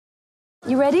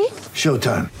You ready?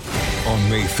 Showtime. On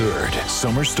May 3rd,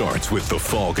 summer starts with The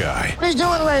Fall Guy. Let's do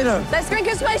it later. Let's drink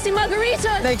a spicy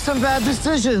margarita. Make some bad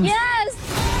decisions.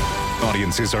 Yes!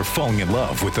 Audiences are falling in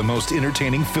love with the most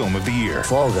entertaining film of the year.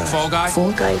 Fall Guy. Fall Guy?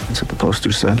 Fall guy. That's what the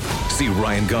poster said. See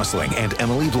Ryan Gosling and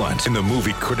Emily Blunt in the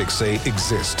movie critics say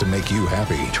exists to make you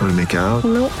happy. Trying to make it out?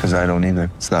 Nope. Because I don't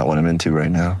either. It's not what I'm into right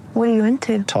now. What are you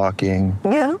into? Talking.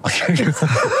 Yeah.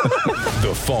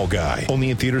 The Fall Guy.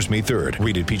 Only in theaters May 3rd.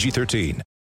 Rated PG-13.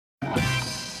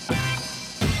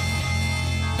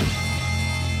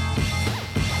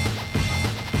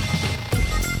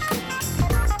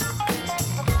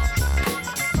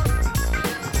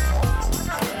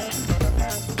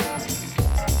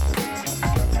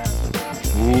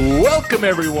 Welcome,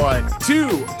 everyone, to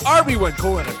RB1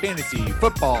 Colon, a fantasy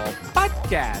football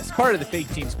podcast, part of the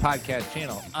Fake Teams podcast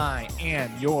channel. I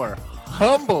am your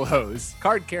humble host,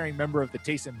 card-carrying member of the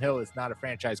Taysom Hill is not a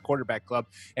franchise quarterback club,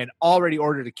 and already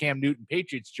ordered a Cam Newton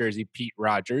Patriots jersey, Pete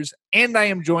Rogers. And I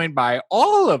am joined by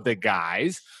all of the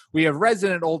guys. We have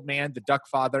resident old man, the Duck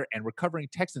Father, and recovering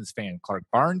Texans fan, Clark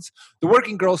Barnes, the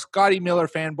working girl, Scotty Miller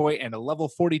fanboy, and a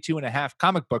level 42.5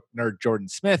 comic book nerd, Jordan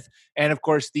Smith, and of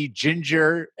course, the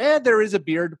ginger, there is a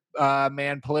beard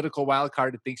man, political wild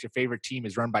card that thinks your favorite team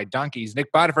is run by donkeys,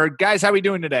 Nick Bodiford. Guys, how we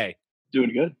doing today?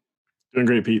 Doing good. Doing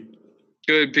great, Pete.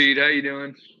 Good, Pete. How you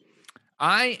doing?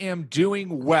 I am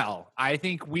doing well. I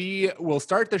think we will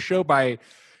start the show by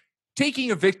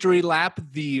taking a victory lap.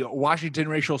 The Washington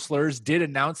Racial Slurs did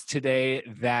announce today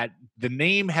that the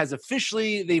name has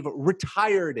officially, they've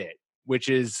retired it, which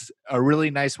is a really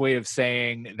nice way of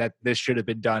saying that this should have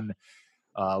been done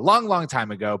a long time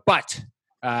ago. But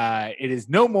it is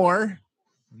no more.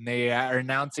 They are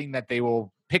announcing that they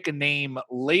will pick a name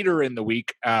later in the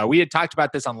week. We had talked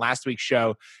about this on last week's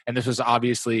show, and this was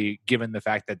obviously, given the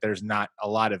fact that there's not a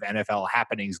lot of NFL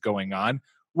happenings going on,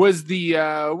 was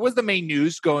the main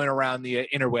news going around the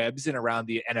interwebs and around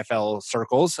the NFL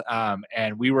circles.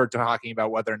 And we were talking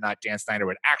about whether or not Dan Snyder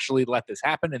would actually let this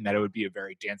happen, and that it would be a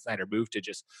very Dan Snyder move to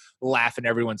just laugh in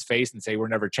everyone's face and say, we're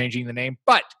never changing the name.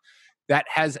 But that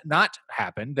has not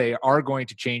happened. They are going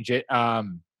to change it.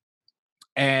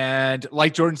 And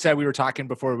like Jordan said, we were talking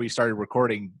before we started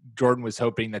recording, Jordan was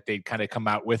hoping that they'd kind of come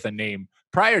out with a name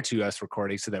prior to us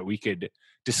recording so that we could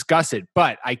discuss it.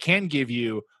 But I can give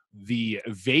you the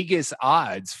Vegas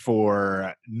odds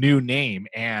for new name,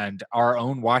 and our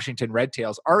own Washington Red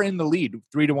Tails are in the lead.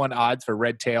 3-1 odds for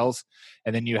Red Tails.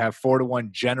 And then you have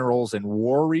 4-1 Generals and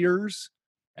Warriors,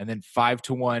 and then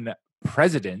 5-1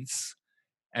 Presidents.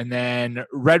 And then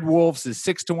Red Wolves is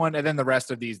 6-1. And then the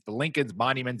rest of these, the Lincolns,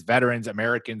 Monuments, Veterans,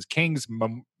 Americans, Kings,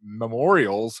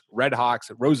 Memorials, Red Hawks,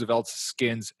 Roosevelts,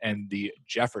 Skins, and the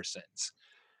Jeffersons.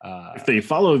 If they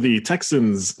follow the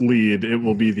Texans lead, it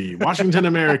will be the Washington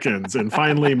Americans. And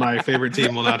finally, my favorite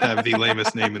team will not have the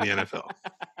lamest name in the NFL.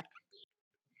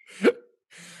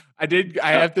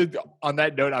 I have to, on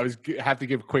that note, have to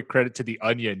give quick credit to the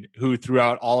Onion, who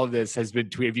throughout all of this has been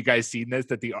tweeting. Have you guys seen this?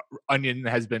 That the Onion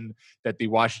has been, that the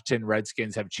Washington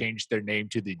Redskins have changed their name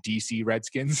to the DC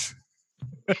Redskins.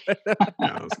 Yeah,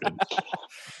 that was good.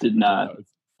 Did not.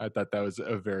 I thought that was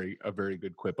a very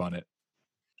good quip on it.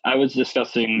 I was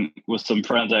discussing with some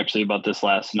friends actually about this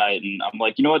last night, and I'm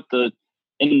like, you know what?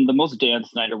 In the most Dan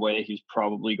Snyder way, he's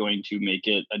probably going to make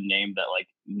it a name that like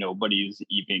nobody's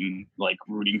even like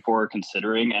rooting for or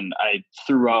considering. And I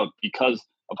threw out, because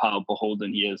of how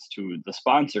beholden he is to the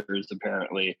sponsors,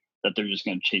 apparently, that they're just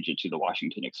going to change it to the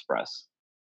Washington Express,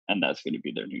 and that's going to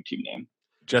be their new team name.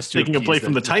 Just taking a play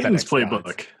from the Titans playbook.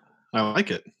 Gods. I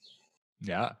like it.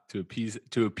 Yeah, to appease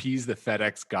the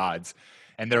FedEx gods,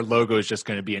 and their logo is just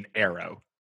going to be an arrow.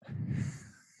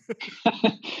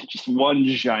 Just one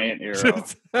giant arrow.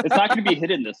 It's not going to be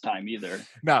hidden this time either.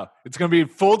 No, it's going to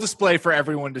be full display for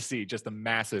everyone to see. Just a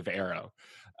massive arrow.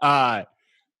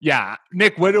 Yeah,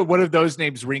 Nick, what of those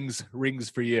names rings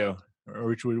for you, or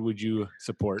which would you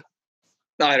support?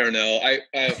 I don't know. I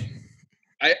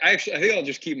actually, I think I'll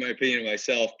just keep my opinion to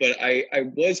myself. But I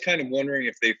was kind of wondering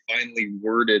if they finally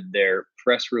worded their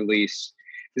press release,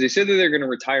 because they said that they're going to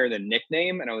retire the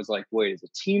nickname. And I was like, wait, is a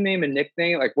team name a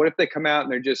nickname? Like, what if they come out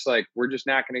and they're just like, we're just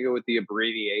not going to go with the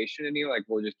abbreviation anymore? Like,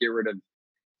 we'll just get rid of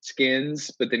Skins,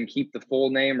 but then keep the full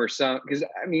name or something. Because,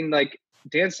 I mean, like,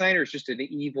 Dan Snyder is just an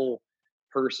evil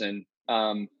person.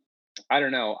 I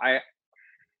don't know. I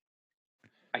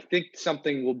think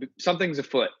something's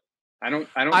afoot. I don't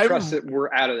trust that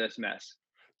we're out of this mess.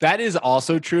 That is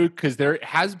also true, because there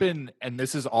has been, and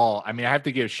this is all, I mean, I have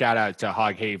to give a shout out to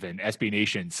Hog Haven, SB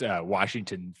Nation's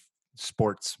Washington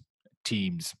sports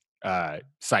teams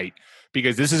site,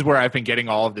 because this is where I've been getting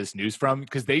all of this news from,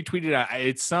 because they tweeted out,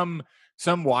 it's some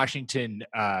some Washington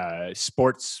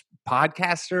sports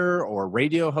podcaster or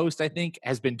radio host, I think,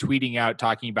 has been tweeting out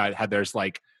talking about how there's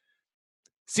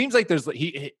seems like there's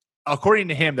according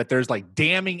to him that there's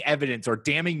damning evidence or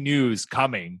damning news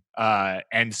coming.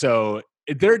 And so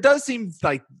there does seem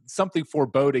like something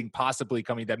foreboding possibly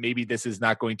coming, that maybe this is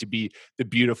not going to be the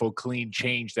beautiful, clean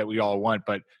change that we all want,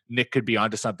 but Nick could be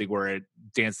onto something where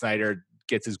Dan Snyder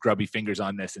gets his grubby fingers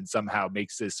on this and somehow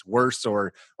makes this worse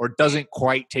or doesn't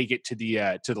quite take it to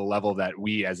the level that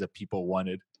we as a people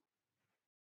wanted.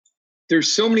 There's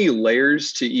so many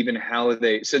layers to even how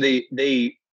they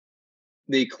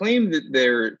claim that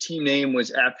their team name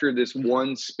was after this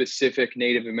one specific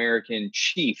Native American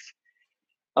chief,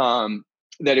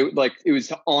 that it was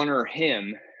to honor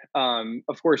him.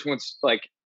 Of course, once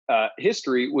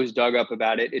history was dug up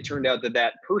about it, it turned out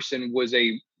that person was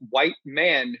a white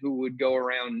man who would go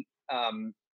around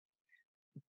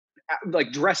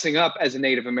dressing up as a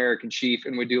Native American chief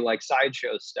and would do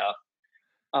sideshow stuff.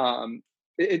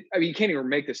 You can't even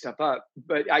make this stuff up,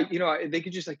 but they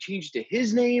could just change to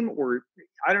his name, or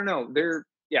I don't know.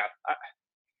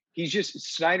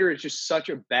 Snyder is just such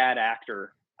a bad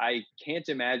actor. I can't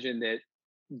imagine that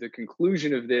the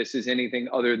conclusion of this is anything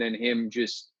other than him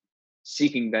just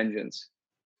seeking vengeance.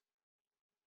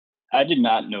 I did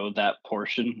not know that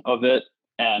portion of it,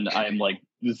 and I'm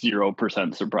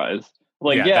 0% surprised.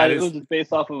 It was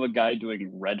based off of a guy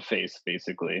doing red face,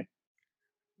 basically.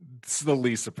 It's the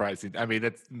least surprising. I mean,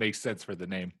 that makes sense for the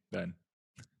name then.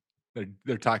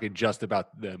 They're talking just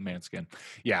about the man skin.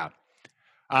 Yeah.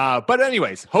 But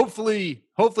anyways, hopefully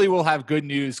we'll have good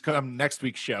news come next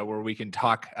week's show where we can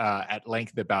talk at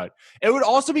length about. It would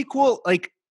also be cool.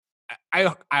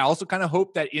 I also kind of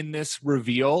hope that in this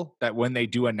reveal, that when they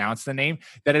do announce the name,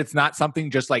 that it's not something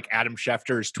just like Adam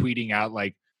Schefter is tweeting out,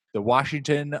 the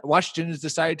Washington has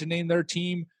decided to name their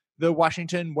team the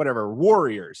Washington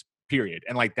Warriors. Period.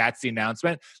 And that's the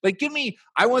announcement.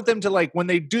 I want them to when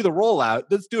they do the rollout,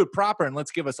 let's do it proper and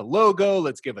let's give us a logo.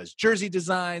 Let's give us jersey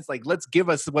designs. Let's give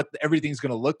us what everything's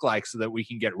going to look like so that we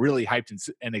can get really hyped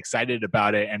and excited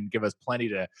about it and give us plenty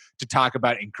to talk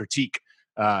about and critique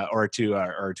or to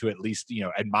at least,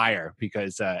 admire,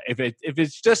 because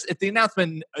if the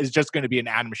announcement is just going to be an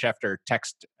Adam Schefter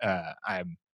text,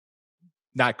 I'm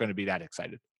not going to be that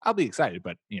excited. I'll be excited,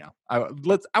 but I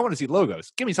want to see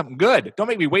logos. Give me something good. Don't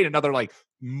make me wait another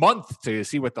month to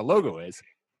see what the logo is.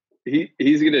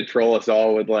 He's going to troll us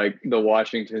all with the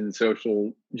Washington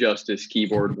Social Justice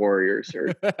Keyboard Warriors,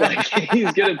 or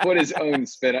he's going to put his own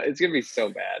spin on. It's going to be so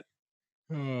bad.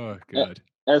 Oh, good.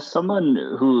 As someone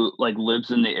who lives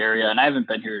in the area, and I haven't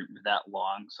been here that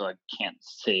long, so I can't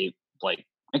say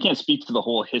I can't speak to the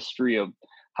whole history of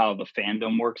how the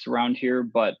fandom works around here,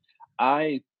 but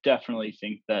I definitely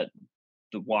think that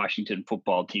the Washington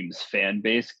football team's fan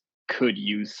base could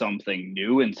use something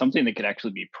new and something they could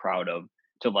actually be proud of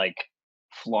to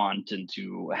flaunt and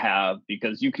to have,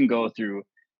 because you can go through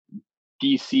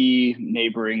DC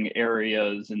neighboring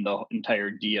areas and the entire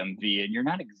DMV and you're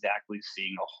not exactly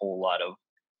seeing a whole lot of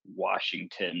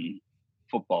Washington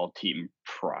football team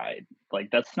pride.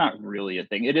 That's not really a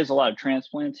thing. It is a lot of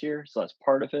transplants here, so that's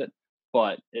part of it.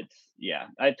 But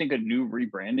I think a new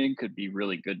rebranding could be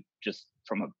really good just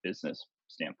from a business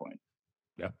standpoint.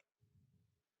 Yeah.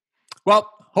 Well,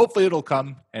 hopefully it'll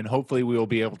come, and hopefully we will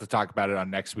be able to talk about it on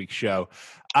next week's show.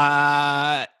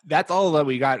 That's all that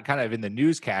we got kind of in the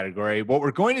news category. What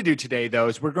we're going to do today, though,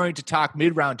 is we're going to talk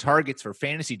mid-round targets for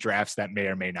fantasy drafts that may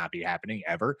or may not be happening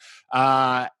ever.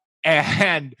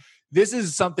 And this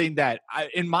is something that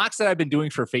in mocks that I've been doing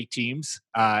for fake teams.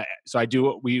 So I've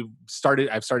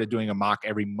started doing a mock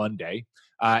every Monday.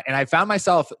 And I found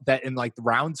myself that in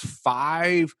rounds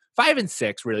 5 and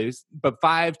 6, really, but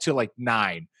 5 to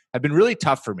 9 have been really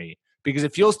tough for me, because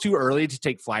it feels too early to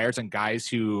take flyers on guys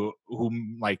who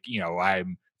I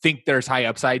think there's high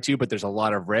upside to, but there's a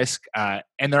lot of risk.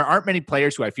 And there aren't many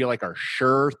players who I feel are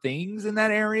sure things in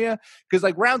that area. Because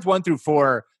rounds 1 through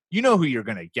 4, you know who you're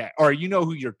going to get, or you know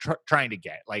who you're trying to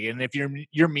get. And if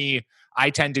you're me, I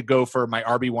tend to go for my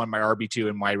RB1, my RB2,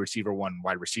 and wide receiver 1,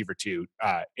 wide receiver 2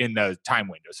 in the time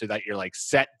window, so that you're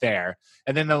set there.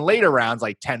 And then the later rounds,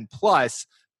 10 plus,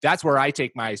 that's where I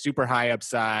take my super high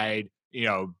upside,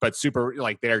 but super,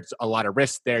 there's a lot of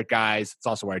risk there, guys. It's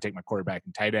also where I take my quarterback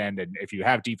and tight end. And if you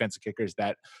have defensive kickers,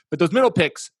 but those middle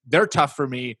picks, they're tough for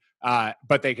me.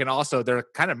 But they can also, they're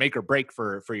kind of make or break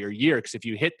for your year. Because if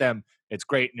you hit them, it's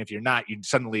great. And if you're not, you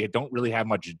suddenly don't really have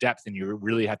much depth and you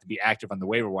really have to be active on the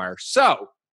waiver wire. So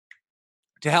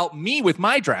to help me with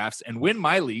my drafts and win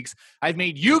my leagues, I've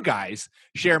made you guys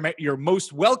share your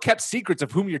most well-kept secrets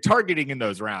of whom you're targeting in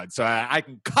those rounds. So I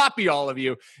can copy all of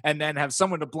you and then have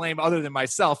someone to blame other than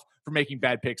myself for making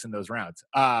bad picks in those rounds.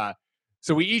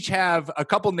 So we each have a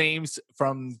couple names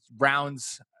from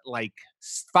rounds like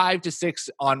 5 to 6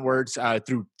 onwards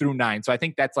through 9. So I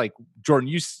think that's like, Jordan,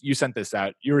 you sent this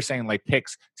out. You were saying like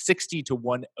picks 60 to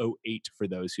 108 for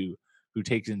those who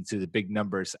takes into the big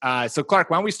numbers. So Clark,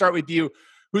 why don't we start with you?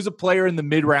 Who's a player in the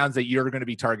mid rounds that you're going to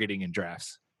be targeting in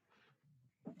drafts?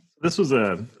 This was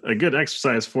a good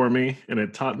exercise for me, and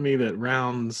it taught me that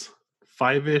rounds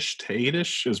 5-ish to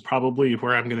 8-ish is probably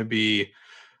where I'm going to be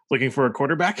looking for a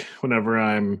quarterback. Whenever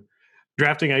I'm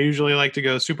drafting, I usually like to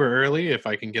go super early if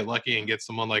I can get lucky and get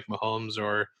someone like Mahomes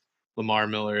or Lamar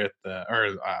Miller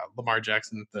Lamar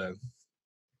Jackson at the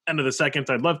end of the second.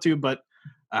 I'd love to, but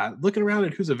looking around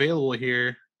at who's available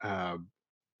here,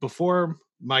 before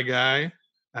my guy,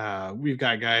 we've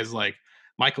got guys like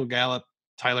Michael Gallup,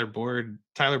 Tyler Boyd,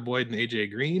 and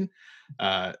AJ Green.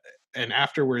 And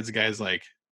afterwards, guys like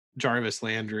Jarvis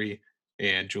Landry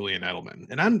and Julian Edelman.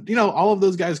 And all of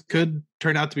those guys could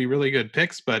turn out to be really good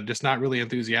picks, but just not really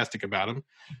enthusiastic about them.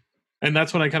 And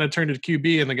that's when I kind of turned to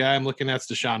QB, and the guy I'm looking at is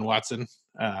Deshaun Watson.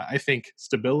 I think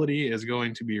stability is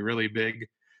going to be really big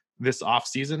this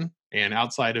offseason. And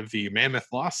outside of the mammoth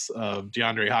loss of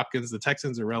DeAndre Hopkins, the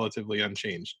Texans are relatively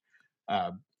unchanged.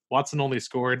 Watson only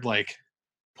scored like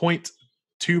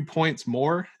 0.2 points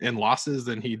more in losses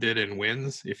than he did in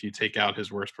wins if you take out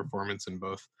his worst performance in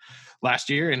both last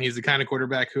year. And he's the kind of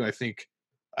quarterback who I think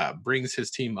brings his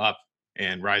team up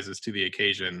and rises to the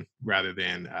occasion rather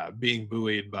than being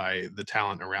buoyed by the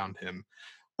talent around him,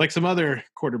 like some other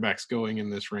quarterbacks going in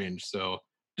this range. So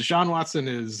Deshaun Watson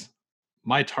is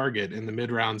my target in the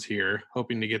mid rounds here,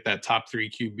 hoping to get that top 3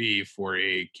 QB for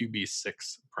a QB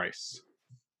 6 price.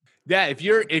 Yeah, if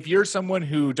you're someone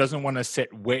who doesn't want to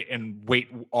wait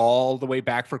all the way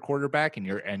back for quarterback, and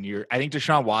you're, I think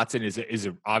Deshaun Watson is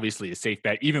obviously a safe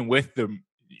bet, even with the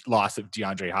loss of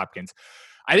DeAndre Hopkins.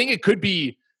 I think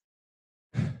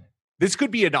this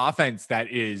could be an offense that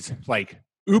is like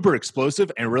uber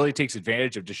explosive and really takes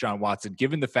advantage of Deshaun Watson,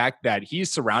 given the fact that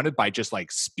he's surrounded by just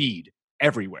like speed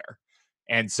everywhere.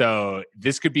 And so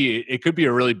it could be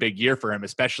a really big year for him,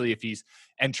 especially if he's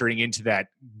entering into that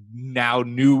now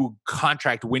new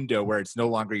contract window where it's no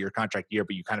longer your contract year,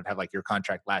 but you kind of have like your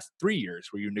contract last 3 years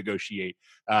where you negotiate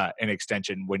an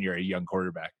extension when you're a young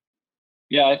quarterback.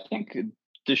 Yeah, I think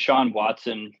Deshaun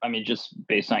Watson, I mean, just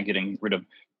based on getting rid of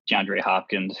DeAndre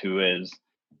Hopkins, who is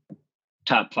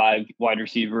top 5 wide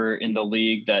receiver in the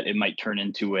league, that it might turn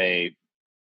into a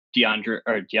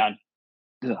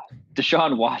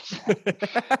Deshaun Watson,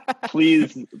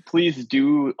 please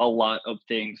do a lot of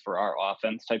things for our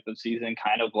offense type of season,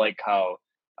 kind of like how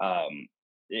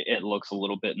it looks a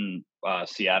little bit in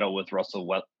Seattle with Russell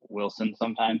Wilson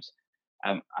sometimes.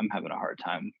 I'm having a hard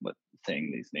time with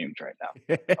saying these names right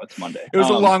now. It's Monday. It was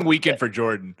a long weekend for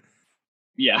Jordan.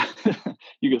 Yeah,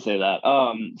 you could say that.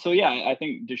 So yeah, I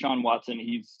think Deshaun Watson,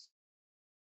 he's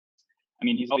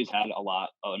always had a lot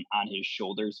on his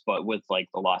shoulders, but with like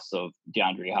the loss of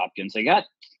DeAndre Hopkins, they got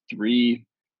 3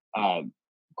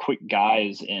 quick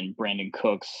guys in Brandon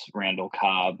Cooks, Randall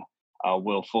Cobb,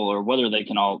 Will Fuller. Whether they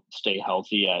can all stay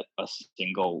healthy at a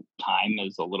single time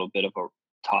is a little bit of a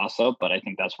toss-up, but I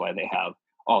think that's why they have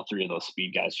all 3 of those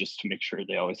speed guys, just to make sure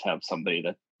they always have somebody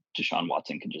that Deshaun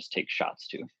Watson can just take shots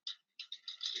to.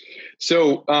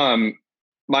 So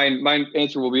my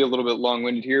answer will be a little bit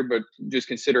long-winded here, but just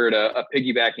consider it a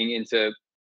piggybacking into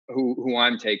who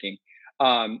I'm taking.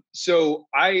 So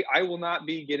I will not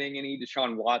be getting any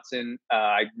Deshaun Watson.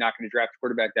 I'm not going to draft a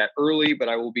quarterback that early, but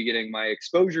I will be getting my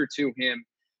exposure to him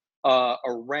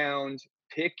around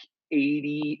pick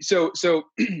 80. So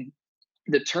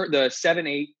the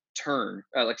 7-8 turn,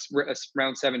 like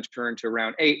round 7 turn to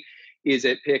round 8, is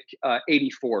at pick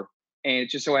 84. And it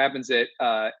just so happens that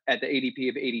at the ADP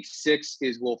of 86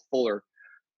 is Will Fuller.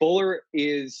 Fuller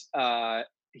is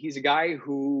he's a guy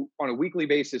who, on a weekly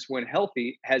basis, when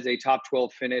healthy, has a top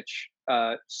 12 finish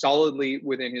solidly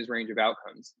within his range of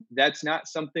outcomes. That's not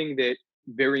something that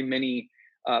very many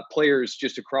players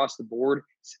just across the board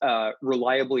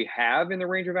reliably have in the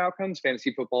range of outcomes.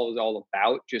 Fantasy football is all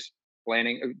about just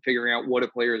figuring out what a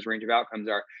player's range of outcomes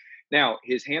are. Now,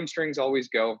 his hamstrings always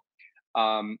go,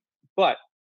 but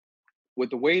with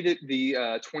the way that the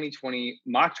 2020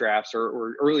 mock drafts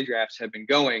or early drafts have been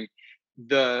going,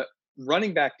 the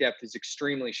running back depth is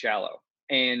extremely shallow.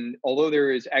 And although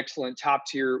there is excellent top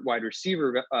tier wide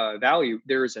receiver value,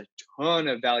 there is a ton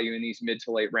of value in these mid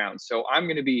to late rounds. So I'm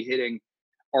going to be hitting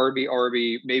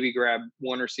RB, maybe grab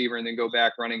one receiver and then go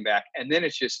back running back. And then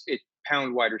it's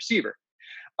pound wide receiver.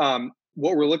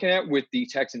 What we're looking at with the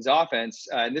Texans offense,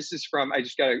 and this is from, I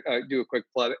just got to do a quick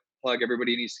plug.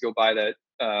 Everybody needs to go buy the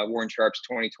Warren Sharp's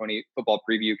 2020 football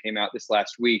preview, came out this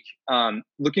last week.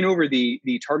 Looking over the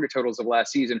target totals of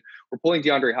last season, we're pulling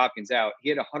DeAndre Hopkins out. He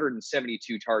had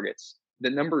 172 targets. The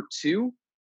number 2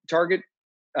 target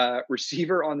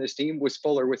receiver on this team was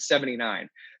Fuller with 79.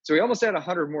 So he almost had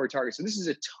 100 more targets. So this is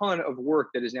a ton of work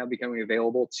that is now becoming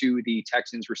available to the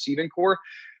Texans receiving core.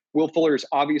 Will Fuller is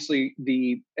obviously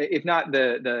if not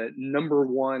the number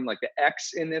one, like the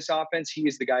X in this offense, he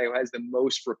is the guy who has the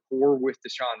most rapport with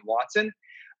Deshaun Watson.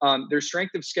 Their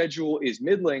strength of schedule is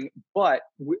middling, but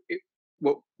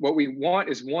what we want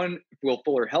is Will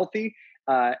Fuller healthy.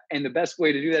 And the best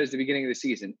way to do that is the beginning of the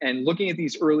season. And looking at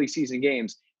these early season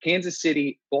games, Kansas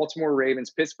City, Baltimore Ravens,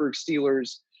 Pittsburgh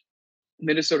Steelers,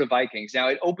 Minnesota Vikings. Now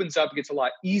it opens up, it gets a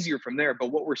lot easier from there.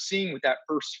 But what we're seeing with that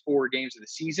first 4 games of the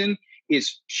season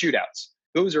is shootouts.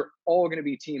 Those are all going to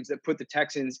be teams that put the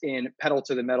Texans in pedal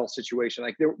to the metal situation.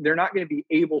 Like they're not going to be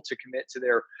able to commit to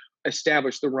their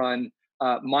establish the run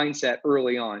mindset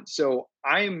early on. So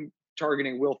I'm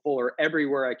targeting Will Fuller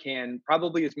everywhere I can,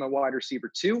 probably as my wide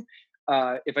receiver 2.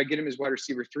 If I get him as wide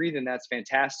receiver 3, then that's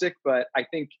fantastic. But I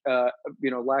think,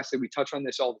 lastly, we touch on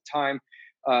this all the time.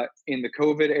 In the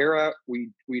COVID era,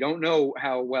 we don't know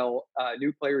how well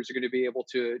new players are going to be able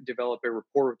to develop a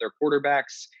rapport with their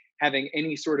quarterbacks. Having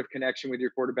any sort of connection with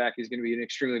your quarterback is going to be an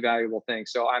extremely valuable thing.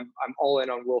 So I'm all in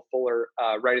on Will Fuller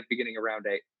right at the beginning of round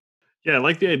 8. Yeah, I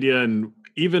like the idea. And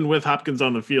even with Hopkins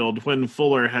on the field, when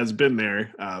Fuller has been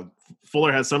there,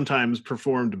 Fuller has sometimes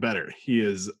performed better. He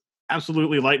is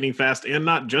absolutely lightning fast, and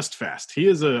not just fast. He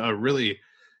is a really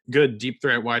good deep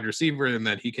threat wide receiver in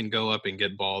that he can go up and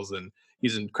get balls, and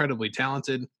he's incredibly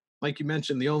talented. Like you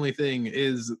mentioned, the only thing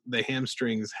is the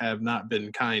hamstrings have not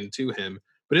been kind to him.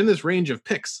 But in this range of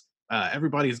picks,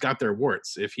 everybody's got their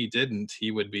warts. If he didn't, he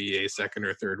would be a 2nd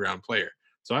or 3rd round player.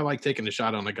 So I like taking a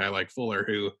shot on a guy like Fuller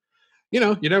who,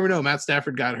 you never know. Matt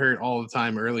Stafford got hurt all the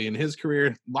time early in his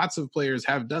career. Lots of players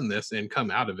have done this and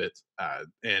come out of it.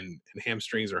 And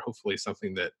hamstrings are hopefully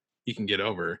something that he can get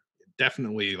over.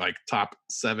 Definitely like top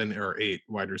 7 or 8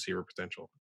 wide receiver potential.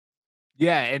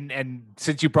 Yeah, and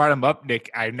since you brought him up, Nick,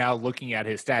 I'm now looking at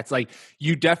his stats. Like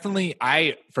you definitely,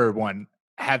 for one,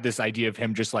 have this idea of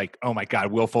him just like, oh my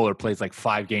God, Will Fuller plays like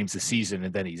 5 games a season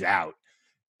and then he's out.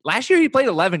 Last year he played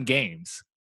 11 games.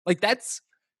 Like that's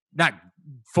not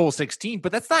full 16,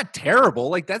 but that's not terrible.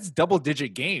 Like that's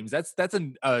double-digit games. That's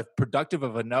productive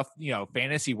of enough,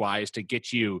 fantasy-wise to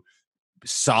get you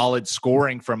solid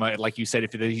scoring from like you said,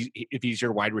 if he's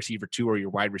your wide receiver 2 or your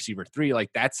wide receiver 3,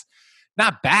 like that's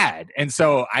not bad. And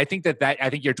so I think I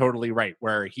think you're totally right,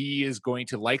 where he is going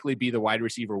to likely be the wide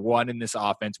receiver 1 in this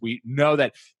offense. We know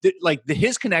that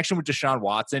his connection with Deshaun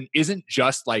Watson isn't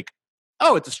just like,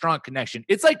 oh, it's a strong connection.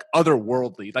 It's like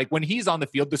otherworldly. Like when he's on the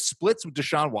field, the splits with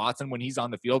Deshaun Watson when he's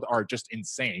on the field are just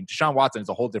insane. Deshaun Watson is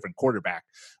a whole different quarterback,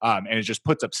 and it just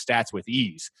puts up stats with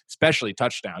ease, especially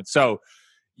touchdowns. So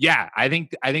yeah, I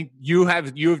think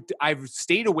I've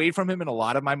stayed away from him in a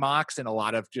lot of my mocks and a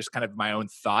lot of just kind of my own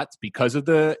thoughts because of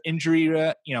the injury,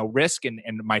 risk and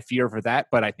my fear for that.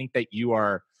 But I think that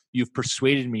you've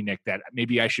persuaded me, Nick, that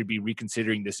maybe I should be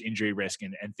reconsidering this injury risk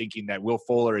and thinking that Will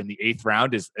Fuller in the 8th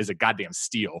round is a goddamn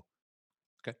steal.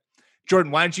 Okay,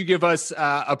 Jordan, why don't you give us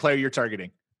a player you're targeting?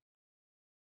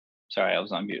 Sorry, I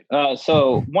was on mute.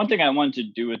 So one thing I wanted to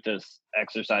do with this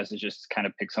exercise is just kind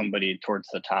of pick somebody towards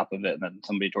the top of it and then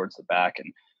somebody towards the back,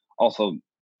 and also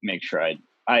make sure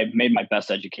I made my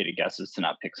best educated guesses to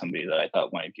not pick somebody that I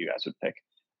thought one of you guys would pick.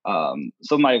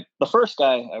 So the first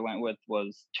guy I went with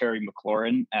was Terry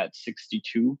McLaurin at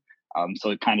 62.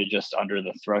 So kind of just under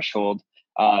the threshold.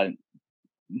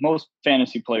 Most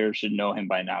fantasy players should know him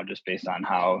by now, just based on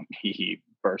how he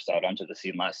burst out onto the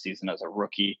scene last season as a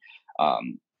rookie.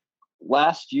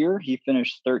 Last year, he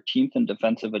finished 13th in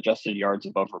defensive adjusted yards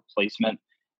above replacement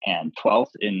and 12th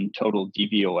in total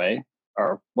DVOA,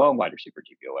 wide receiver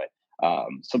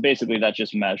DVOA. So basically that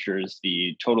just measures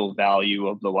the total value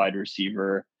of the wide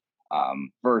receiver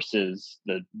versus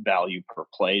the value per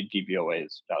play. DVOA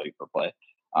is value per play,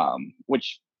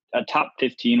 which a top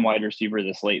 15 wide receiver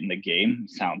this late in the game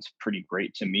sounds pretty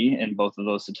great to me in both of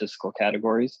those statistical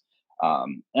categories.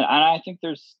 And I think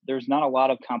there's not a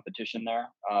lot of competition there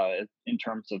in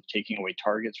terms of taking away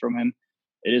targets from him.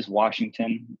 It is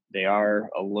Washington. They are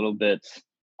a little bit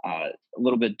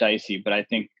dicey, but I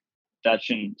think that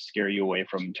shouldn't scare you away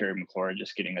from Terry McLaurin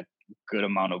just getting a good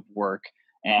amount of work.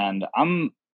 And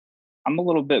I'm I'm a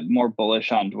little bit more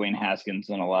bullish on Dwayne Haskins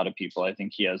than a lot of people. I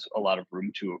think he has a lot of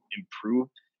room to improve.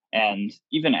 And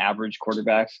even average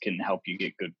quarterbacks can help you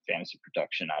get good fantasy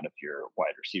production out of your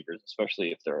wide receivers,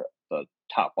 especially if they're the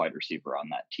top wide receiver on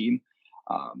that team.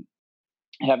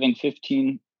 Having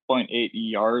 15.8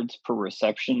 yards per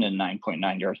reception and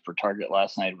 9.9 yards per target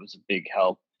last night was a big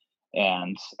help.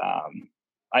 And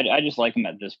I just like him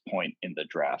at this point in the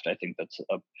draft. I think that's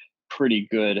a pretty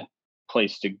good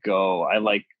place to go. I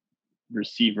like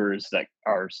receivers that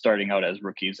are starting out as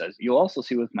rookies, as you'll also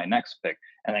see with my next pick,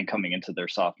 and then coming into their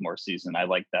sophomore season. I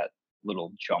like that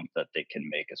little jump that they can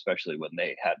make, especially when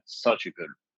they had such a good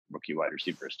rookie wide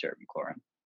receiver as Terry McLaurin.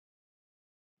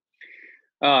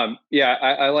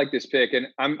 I like this pick, and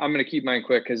I'm going to keep mine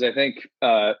quick because I think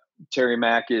Terry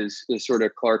Mack is sort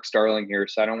of Clark Starling here,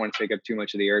 so I don't want to take up too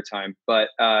much of the airtime. But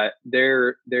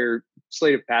their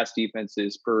slate of pass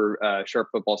defenses per Sharp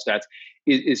Football Stats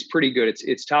is pretty good.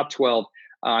 It's top 12.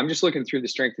 I'm just looking through the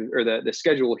strength or the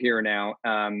schedule here now.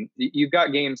 You've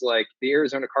got games like the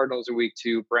Arizona Cardinals in week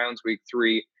 2, Browns week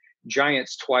 3,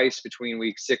 Giants twice between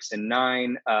week 6 and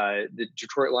 9, the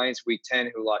Detroit Lions week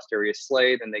 10, who lost Darius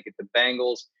Slay. Then they get the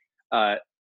Bengals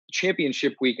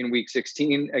championship week in week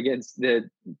 16 against the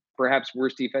perhaps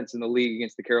worst defense in the league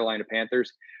against the Carolina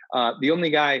Panthers. The only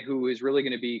guy who is really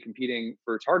going to be competing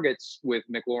for targets with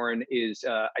McLaurin is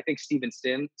I think Steven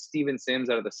Sims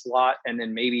out of the slot, and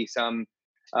then maybe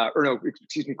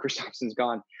Chris Thompson's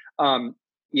gone.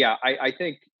 I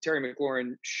think Terry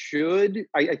McLaurin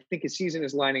I think his season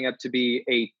is lining up to be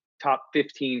a top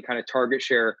 15 kind of target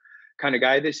share kind of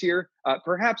guy this year.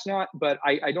 Perhaps not, but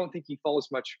I don't think he falls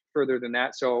much further than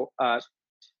that. So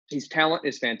his talent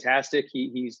is fantastic.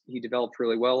 He developed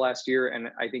really well last year, and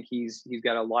I think he's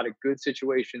got a lot of good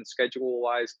situations schedule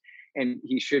wise, and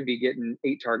he should be getting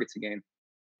 8 targets a game.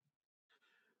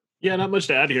 Yeah, not much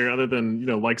to add here other than,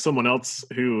 like someone else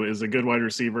who is a good wide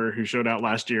receiver who showed out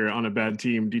last year on a bad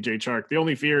team, DJ Chark. The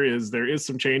only fear is there is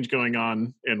some change going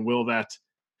on, and will that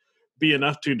be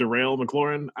enough to derail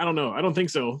McLaurin? I don't know. I don't think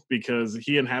so, because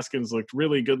he and Haskins looked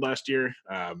really good last year.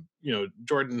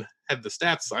 Jordan had the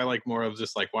stats. I like more of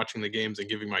just like watching the games and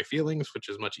giving my feelings, which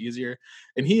is much easier.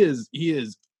 And he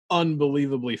is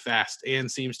unbelievably fast and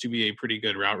seems to be a pretty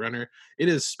good route runner. It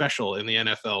is special in the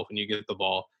NFL when you get the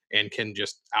ball and can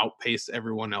just outpace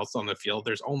everyone else on the field.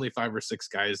 There's only 5 or 6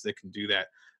 guys that can do that.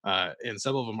 And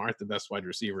some of them aren't the best wide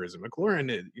receivers. And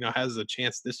McLaurin, has a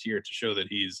chance this year to show that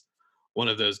he's one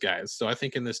of those guys. So I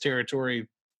think in this territory,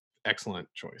 excellent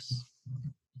choice.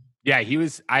 Yeah,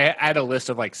 I had a list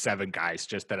of like 7 guys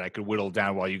just that I could whittle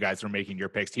down while you guys were making your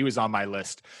picks. He was on my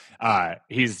list.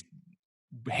 He's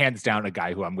hands down a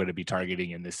guy who I'm going to be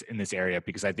targeting in this area,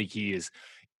 because I think he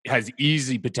has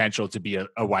easy potential to be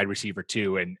a wide receiver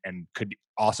 2 and could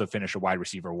also finish a wide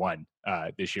receiver 1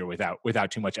 this year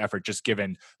without too much effort, just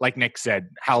given, like Nick said,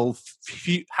 how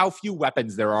few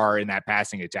weapons there are in that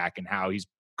passing attack and how he's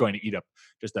going to eat up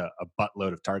just a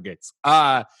buttload of targets.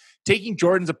 Taking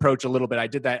Jordan's approach a little bit, I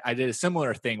did a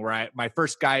similar thing where my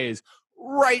first guy is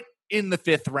right in the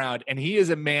 5th round, and he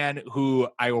is a man who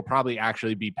I will probably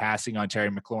actually be passing on Terry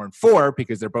McLaurin for,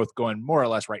 because they're both going more or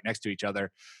less right next to each other.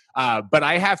 But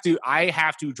I have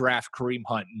to draft Kareem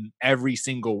Hunt in every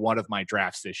single one of my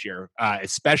drafts this year,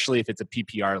 especially if it's a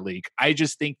PPR league. I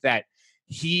just think that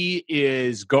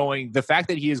the fact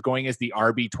that he is going as the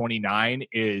RB29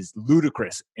 is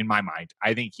ludicrous in my mind.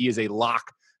 I think he is a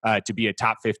lock to be a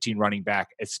top 15 running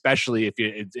back, especially if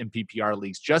it's in PPR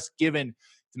leagues, just given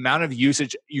the amount of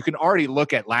usage. You can already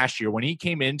look at last year when he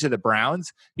came into the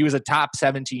Browns, he was a top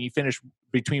 17. He finished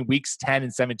between weeks 10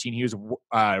 and 17. He was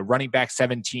running back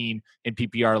 17 in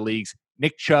PPR leagues.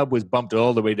 Nick Chubb was bumped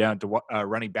all the way down to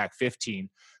running back 15.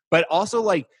 But also,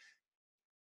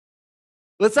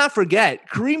 let's not forget,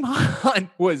 Kareem Hunt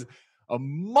was a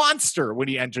monster when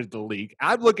he entered the league.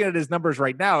 I'm looking at his numbers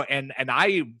right now, and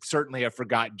I certainly have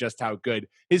forgotten just how good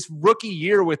his rookie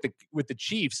year with the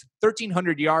Chiefs: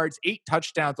 1,300 yards, 8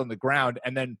 touchdowns on the ground,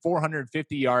 and then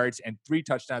 450 yards and 3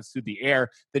 touchdowns through the air.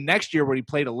 The next year, where he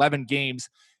played 11 games,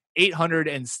 800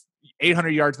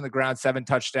 yards on the ground, 7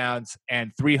 touchdowns,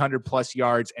 and 300 plus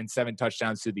yards and 7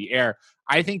 touchdowns through the air.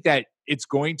 I think that it's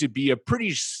going to be a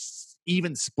pretty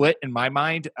even split in my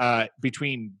mind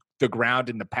between the ground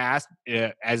and the pass,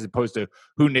 as opposed to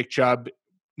who Nick Chubb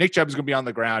is going to be on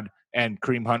the ground and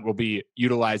Kareem Hunt will be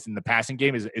utilized in the passing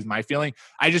game is my feeling.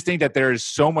 I just think that there is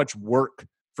so much work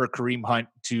for Kareem Hunt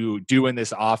to do in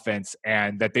this offense,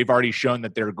 and that they've already shown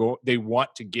that they want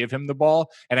to give him the ball.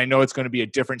 And I know it's going to be a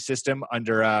different system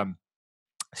under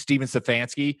Steven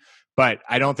Stefanski, but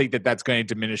I don't think that that's going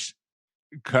to diminish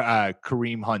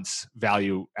Kareem Hunt's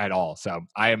value at all. So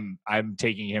I'm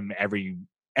taking him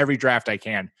every draft I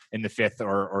can in the 5th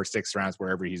or 6th rounds,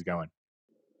 wherever he's going.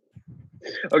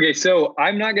 Okay, so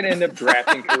I'm not going to end up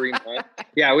drafting Kareem Hunt.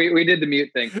 Yeah, we did the mute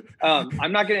thing.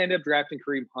 I'm not going to end up drafting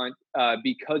Kareem Hunt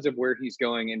because of where he's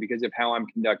going and because of how I'm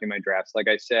conducting my drafts. Like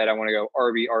I said, I want to go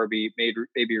RB,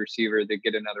 maybe receiver, then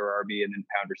get another RB, and then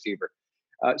pound receiver.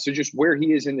 So just where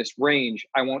he is in this range,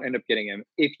 I won't end up getting him.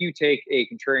 If you take a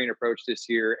contrarian approach this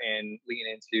year and lean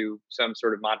into some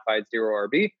sort of modified zero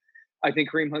RB, I think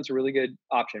Kareem Hunt's a really good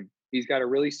option. He's got a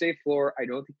really safe floor. I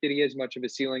don't think that he has much of a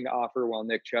ceiling to offer while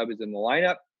Nick Chubb is in the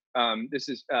lineup. This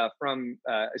is from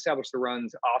Establish the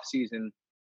Run's off-season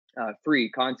 3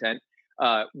 content.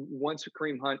 Once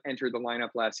Kareem Hunt entered the lineup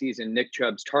last season, Nick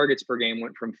Chubb's targets per game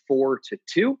went from 4 to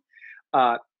 2.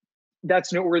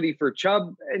 That's noteworthy for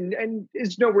Chubb and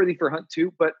is noteworthy for Hunt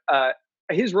too. But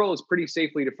his role is pretty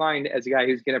safely defined as a guy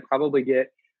who's going to probably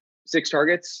get 6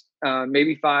 targets,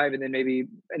 maybe 5, and then maybe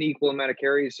an equal amount of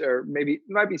carries, or maybe it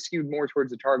might be skewed more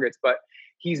towards the targets, but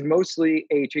he's mostly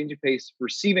a change of pace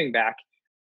receiving back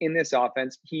in this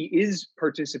offense. He is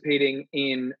participating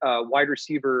in wide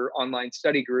receiver online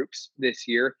study groups this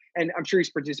year, and I'm sure he's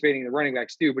participating in the running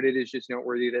backs too, but it is just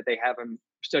noteworthy that they have him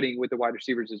studying with the wide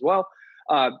receivers as well.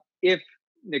 If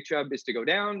Nick Chubb is to go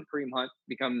down, Kareem Hunt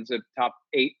becomes a top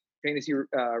 8 fantasy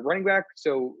running back.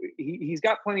 So he's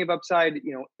got plenty of upside,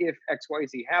 if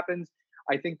XYZ happens.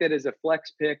 I think that as a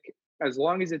flex pick, as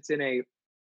long as it's in a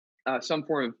some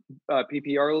form of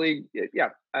PPR league,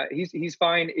 he's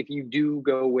fine if you do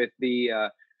go with the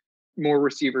more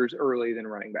receivers early than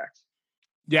running backs.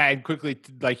 Yeah, and quickly,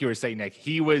 like you were saying, Nick,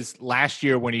 he was last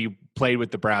year when he played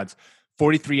with the Browns,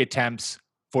 43 attempts,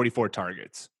 44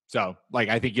 targets. So,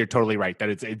 I think you're totally right that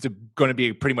it's going to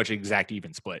be pretty much an exact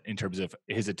even split in terms of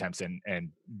his attempts and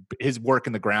his work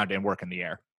in the ground and work in the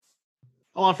air.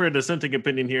 I'll offer a dissenting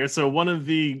opinion here. So one of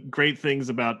the great things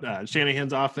about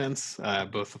Shanahan's offense,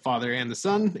 both the father and the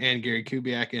son, and Gary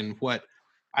Kubiak, and what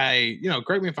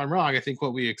correct me if I'm wrong, I think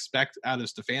what we expect out of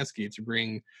Stefanski to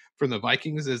bring from the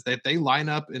Vikings is that they line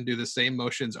up and do the same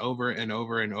motions over and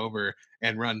over and over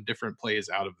and run different plays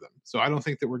out of them. So I don't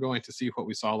think that we're going to see what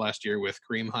we saw last year with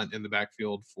Kareem Hunt in the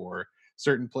backfield for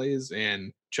certain plays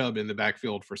and Chubb in the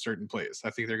backfield for certain plays.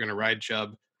 I think they're going to ride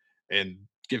Chubb and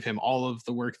give him all of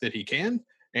the work that he can.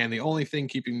 And the only thing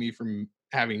keeping me from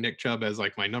having Nick Chubb as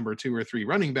my number 2 or 3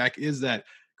 running back is that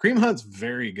Kareem Hunt's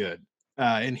very good.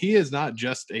 And he is not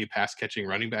just a pass-catching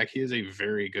running back. He is a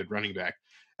very good running back.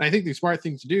 And I think the smart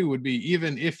thing to do would be,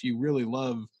 even if you really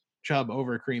love Chubb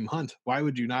over Kareem Hunt, why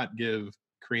would you not give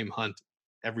Kareem Hunt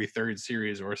every 3rd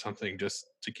series or something just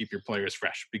to keep your players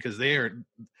fresh? Because they are,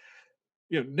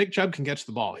 Nick Chubb can catch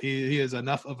the ball. He is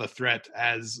enough of a threat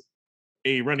as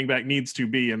a running back needs to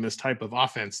be in this type of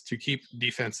offense to keep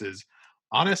defenses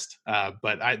honest.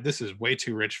 But this is way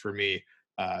too rich for me.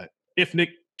 If Nick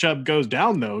Chubb goes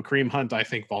down, though, Kareem Hunt, I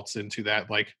think, vaults into that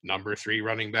number 3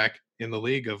 running back in the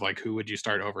league of who would you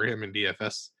start over him in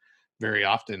DFS very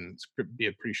often. It's be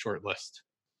a pretty short list.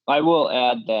 I will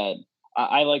add that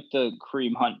I like the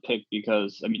Kareem Hunt pick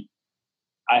because,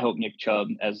 I hope Nick Chubb,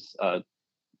 as a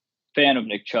fan of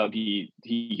Nick Chubb, he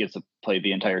gets to play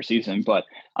the entire season. But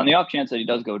on the off chance that he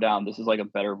does go down, this is a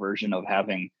better version of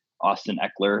having Austin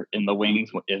Eckler in the wings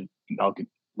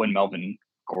when Melvin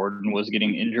Gordon was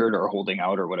getting injured or holding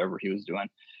out or whatever he was doing.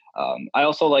 I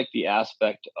also like the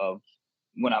aspect of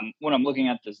when I'm looking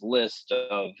at this list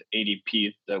of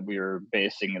ADP that we're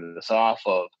basing this off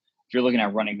of. If you're looking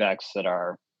at running backs that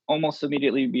are almost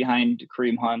immediately behind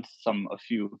Kareem Hunt, a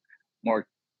few more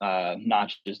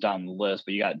notches down the list,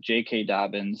 but you got J.K.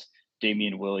 Dobbins,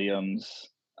 Damian Williams,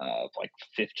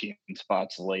 15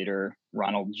 spots later,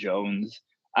 Ronald Jones.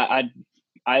 I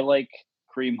like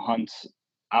Kareem Hunt's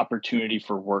opportunity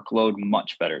for workload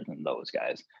much better than those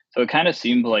guys. So it kind of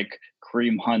seemed like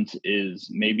Kareem Hunt is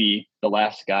maybe the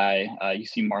last guy. You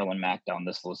see Marlon Mack down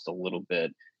this list a little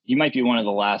bit. He might be one of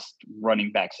the last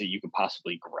running backs that you could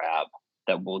possibly grab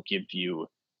that will give you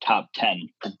top 10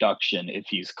 production if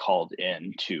he's called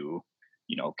in to,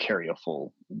 carry a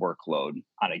full workload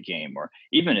on a game, or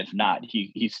even if not,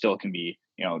 he still can be,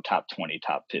 top 20,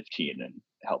 top 15 and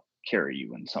help carry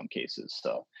you in some cases.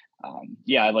 So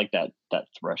I like that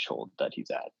threshold that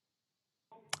he's at.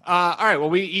 All right. Well,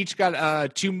 we each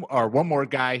got 2 or 1 more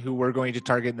guy who we're going to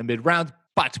target in the mid round.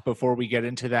 But before we get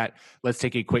into that, let's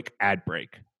take a quick ad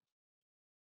break.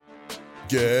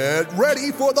 Get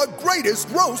ready for the greatest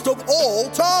roast of all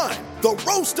time, the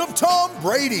Roast of Tom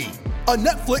Brady, a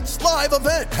Netflix live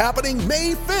event happening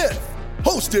May 5th.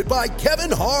 Hosted by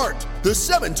Kevin Hart, the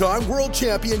 7-time world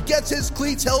champion gets his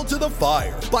cleats held to the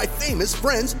fire by famous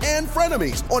friends and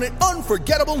frenemies on an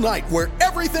unforgettable night where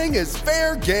everything is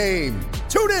fair game.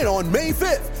 Tune in on May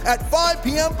 5th at 5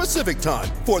 p.m. Pacific time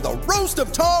for the Roast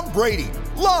of Tom Brady,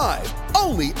 live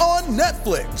only on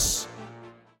Netflix.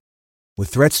 With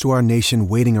threats to our nation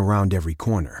waiting around every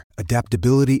corner,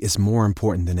 adaptability is more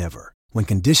important than ever. When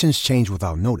conditions change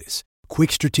without notice,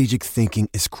 quick strategic thinking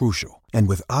is crucial. And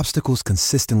with obstacles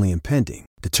consistently impending,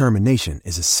 determination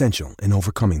is essential in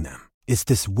overcoming them. It's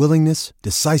this willingness,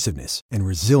 decisiveness, and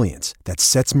resilience that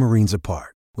sets Marines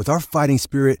apart. With our fighting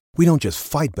spirit, we don't just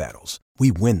fight battles, we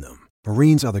win them.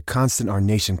 Marines are the constant our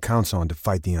nation counts on to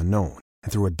fight the unknown.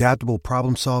 And through adaptable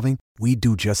problem solving, we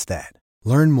do just that.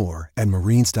 Learn more at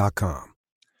marines.com.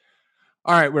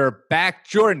 All right, we're back.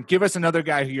 Jordan, give us another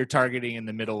guy who you're targeting in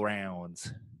the middle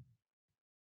rounds.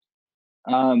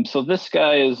 So this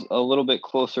guy is a little bit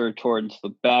closer towards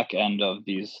the back end of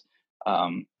these,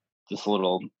 this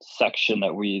little section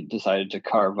that we decided to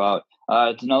carve out.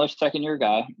 It's another second-year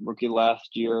guy, rookie last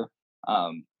year.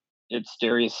 It's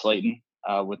Darius Slayton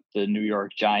with the New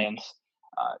York Giants.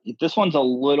 This one's a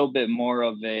little bit more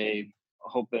of a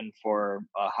hoping for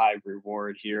a high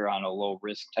reward here on a low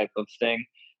risk type of thing.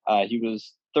 He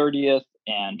was 30th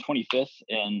and 25th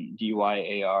in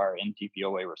DYAR and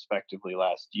DVOA respectively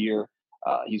last year.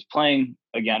 He's playing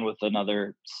again with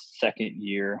another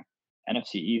second-year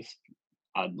NFC East,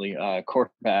 oddly,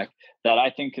 quarterback that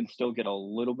I think can still get a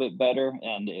little bit better.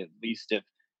 And at least if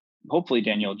hopefully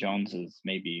Daniel Jones is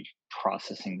maybe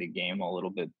processing the game a little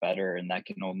bit better, and that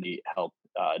can only help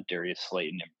Darius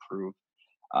Slayton improve.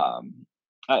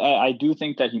 I do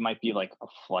think that he might be like a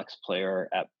flex player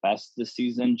at best this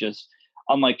season. Just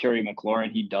unlike Terry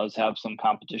McLaurin, he does have some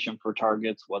competition for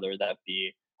targets, whether that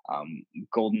be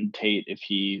Golden Tate if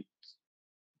he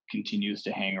continues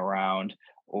to hang around,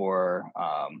 or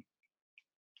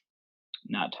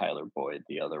not Tyler Boyd,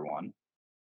 the other one.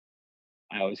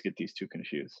 I always get these two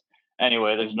confused.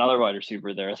 Anyway, there's another wide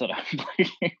receiver there that I'm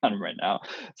blanking on right now.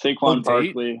 Saquon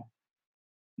Barkley.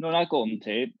 No, not Golden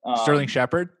Tate. Sterling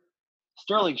Shepard?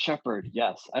 Sterling Shepard,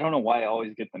 yes. I don't know why I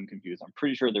always get them confused. I'm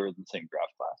pretty sure they were in the same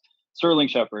draft class. Sterling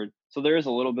Shepard. So there is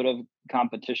a little bit of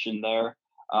competition there.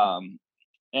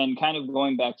 And kind of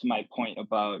going back to my point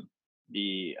about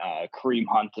the Kareem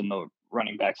Hunt and the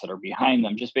running backs that are behind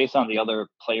them, just based on the other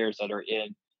players that are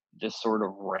in this sort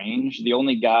of range, the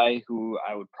only guy who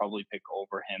I would probably pick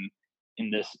over him in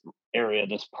this area,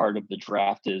 this part of the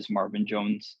draft, is Marvin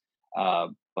Jones.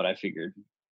 But I figured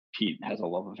Pete has a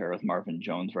love affair with Marvin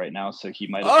Jones right now, so he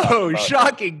might have. Oh,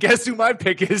 shocking. Guess who my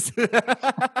pick is?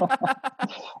 I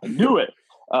knew it.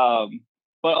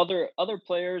 But other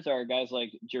players are guys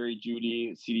like Jerry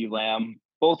Jeudy, CeeDee Lamb,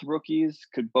 both rookies,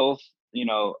 could both,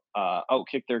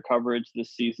 outkick their coverage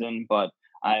this season, but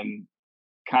I'm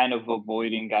kind of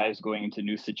avoiding guys going into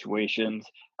new situations.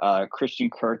 Christian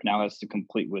Kirk now has to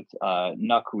complete with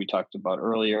Nuck, who we talked about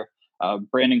earlier.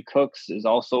 Brandon Cooks is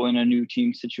also in a new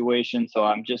team situation, so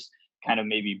I'm just kind of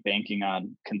maybe banking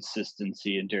on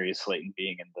consistency and Darius Slayton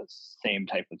being in the same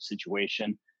type of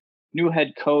situation. New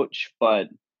head coach, but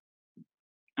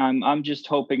I'm just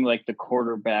hoping like the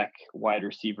quarterback wide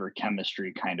receiver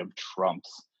chemistry kind of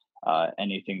trumps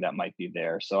anything that might be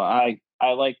there. So I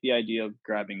like the idea of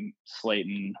grabbing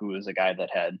Slayton, who is a guy that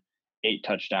had 8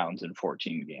 touchdowns in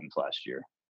 14 games last year.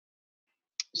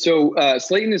 So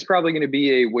Slayton is probably going to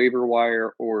be a waiver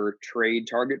wire or trade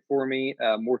target for me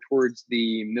more towards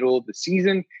the middle of the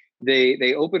season.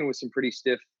 They open with some pretty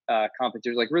stiff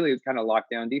competition, like really kind of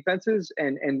lockdown defenses,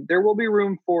 and there will be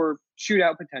room for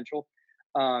shootout potential.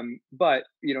 But,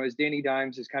 as Danny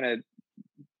Dimes is kind of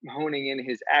honing in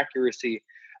his accuracy,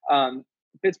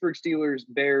 Pittsburgh Steelers,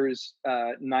 Bears,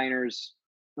 Niners,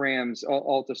 Rams,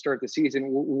 all to start the season.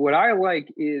 What I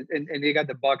like is, and they got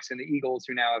the Bucks and the Eagles,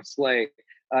 who now have Slay,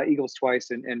 Eagles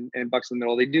twice and Bucks in the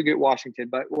middle. They do get Washington,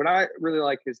 but what I really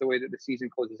like is the way that the season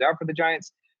closes out for the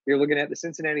Giants. You're looking at the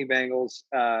Cincinnati Bengals,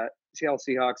 Seattle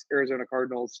Seahawks, Arizona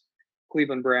Cardinals,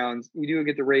 Cleveland Browns. You do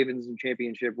get the Ravens in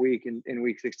championship week in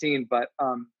week 16, but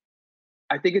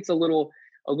I think it's a little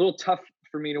tough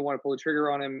for me to want to pull the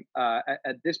trigger on him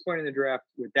at this point in the draft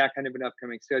with that kind of an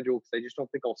upcoming schedule, because I just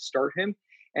don't think I'll start him.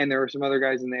 And there are some other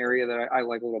guys in the area that I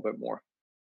like a little bit more.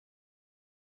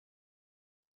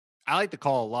 I like the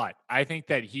call a lot. I think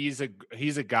that he's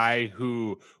a guy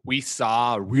who we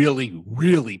saw really,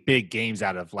 really big games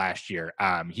out of last year.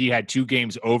 He had 2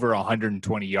 games over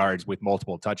 120 yards with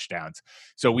multiple touchdowns.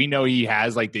 So we know he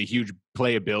has like the huge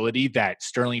playability that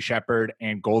Sterling Shepard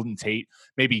and Golden Tate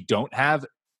maybe don't have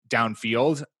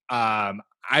downfield.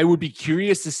 I would be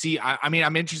curious to see. I mean,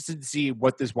 I'm interested to see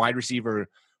what this wide receiver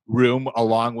room,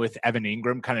 along with Evan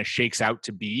Ingram, kind of shakes out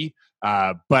to be.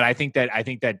 But I think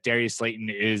that Darius Slayton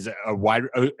is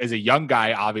a young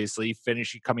guy, obviously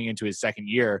coming into his second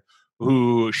year,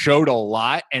 who showed a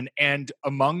lot. And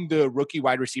among the rookie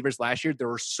wide receivers last year, there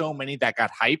were so many that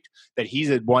got hyped that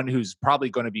he's one who's probably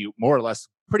going to be more or less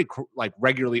pretty like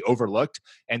regularly overlooked.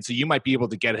 And so you might be able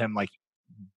to get him like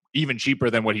even cheaper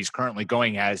than what he's currently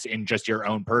going as in just your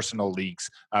own personal leagues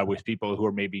with people who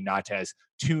are maybe not as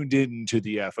tuned into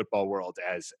the football world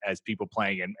as people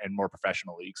playing in more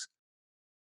professional leagues.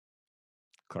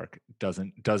 Clark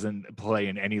doesn't play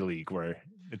in any league where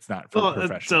it's not for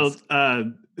professionals.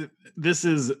 So this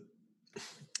is,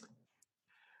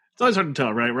 it's always hard to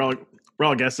tell, right? We're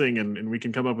all guessing, and we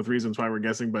can come up with reasons why we're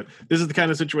guessing, but this is the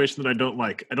kind of situation that I don't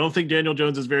like. I don't think Daniel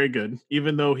Jones is very good,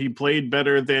 even though he played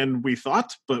better than we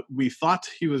thought, but we thought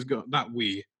he was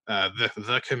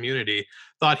the community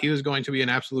thought he was going to be an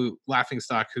absolute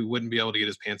laughingstock who wouldn't be able to get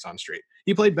his pants on straight.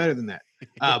 He played better than that.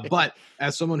 But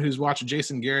as someone who's watched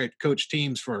Jason Garrett coach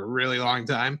teams for a really long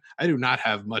time, I do not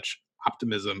have much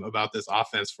optimism about this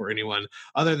offense for anyone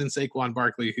other than Saquon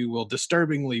Barkley, who will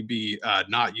disturbingly be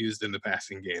not used in the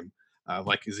passing game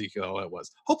like Ezekiel it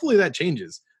was. Hopefully that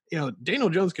changes. Daniel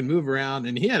Jones can move around,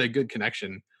 and he had a good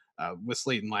connection with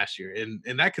Slayton last year,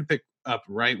 and that could pick up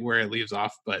right where it leaves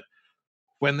off. But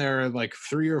when there are like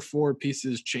 3 or 4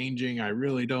 pieces changing, I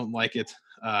really don't like it.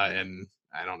 And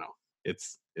I don't know.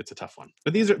 It's a tough one.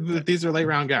 But these are late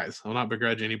round guys. I'll not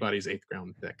begrudge anybody's 8th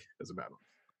round pick as a bad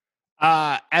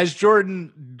one. As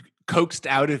Jordan coaxed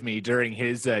out of me during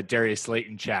his Darius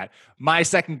Slayton chat, my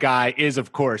second guy is,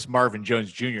 of course, Marvin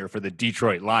Jones Jr. for the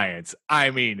Detroit Lions. I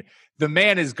mean, the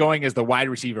man is going as the wide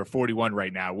receiver 41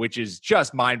 right now, which is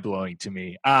just mind-blowing to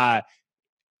me.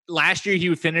 Last year,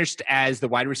 he finished as the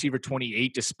wide receiver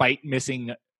 28, despite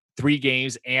missing 3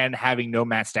 games and having no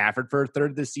Matt Stafford for a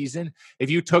third of the season. If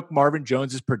you took Marvin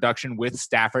Jones's production with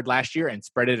Stafford last year and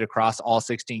spread it across all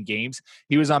 16 games,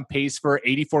 he was on pace for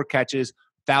 84 catches,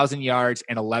 1,000 yards,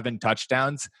 and 11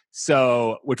 touchdowns.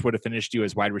 So, which would have finished you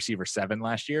as wide receiver 7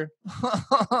 last year.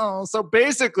 So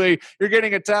basically, you're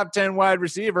getting a top 10 wide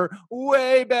receiver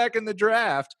way back in the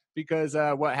draft, because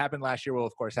what happened last year will,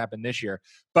 of course, happen this year.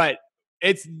 But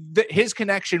his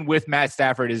connection with Matt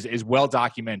Stafford is well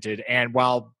documented. And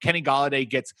while Kenny Golladay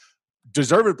gets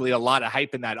deservedly a lot of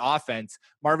hype in that offense,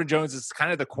 Marvin Jones is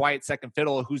kind of the quiet second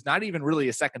fiddle who's not even really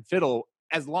a second fiddle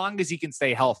as long as he can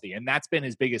stay healthy. And that's been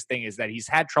his biggest thing, is that he's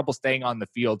had trouble staying on the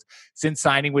field since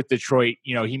signing with Detroit.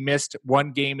 He missed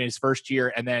 1 game in his first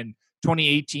year, and then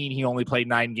 2018, he only played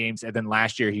 9 games. And then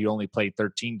last year he only played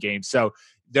 13 games. So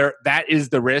that is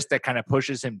the risk that kind of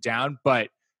pushes him down. But,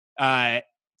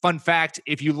 fun fact,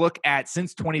 if you look at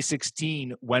since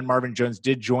 2016, when Marvin Jones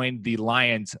did join the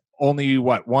Lions, only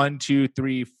 1, 2,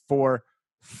 3, 4,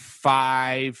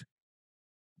 5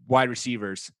 wide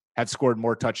receivers have scored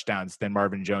more touchdowns than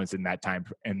Marvin Jones in that time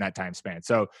span.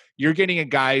 So you're getting a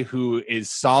guy who is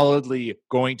solidly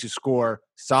going to score,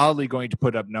 solidly going to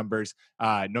put up numbers,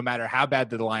 no matter how bad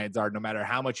the Lions are, no matter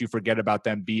how much you forget about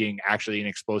them being actually an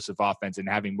explosive offense and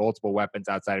having multiple weapons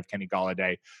outside of Kenny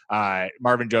Golladay.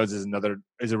 Marvin Jones is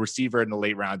a receiver in the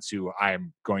late rounds who I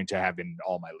am going to have in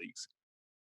all my leagues.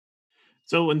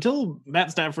 So until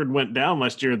Matt Stafford went down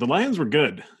last year, the Lions were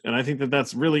good. And I think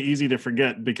that's really easy to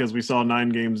forget, because we saw 8 or 9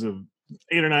 games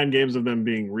of them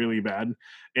being really bad.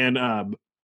 And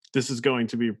this is going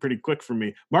to be pretty quick for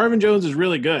me. Marvin Jones is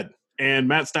really good, and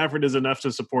Matt Stafford is enough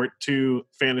to support 2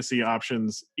 fantasy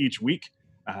options each week.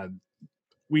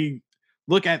 We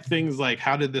look at things like,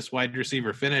 how did this wide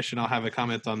receiver finish? And I'll have a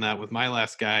comment on that with my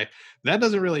last guy. That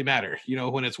doesn't really matter.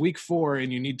 When it's week 4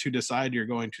 and you need to decide you're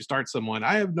going to start someone,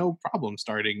 I have no problem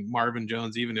starting Marvin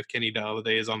Jones, even if Kenny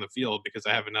Golladay is on the field, because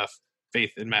I have enough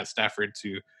faith in Matt Stafford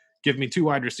to give me 2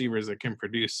 wide receivers that can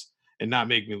produce and not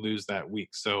make me lose that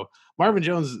week. So Marvin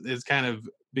Jones is kind of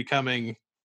becoming,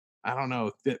 I don't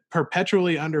know,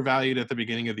 perpetually undervalued at the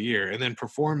beginning of the year, and then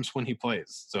performs when he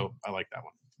plays. So I like that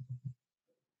one.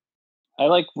 I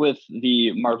like with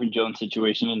the Marvin Jones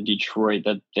situation in Detroit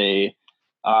that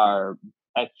I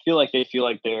feel like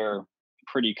they're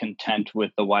pretty content with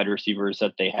the wide receivers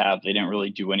that they have. They didn't really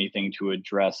do anything to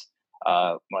address,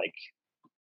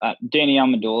 Danny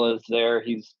Amendola is there.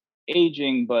 He's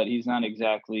aging, but he's not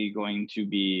exactly going to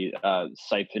be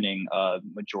siphoning a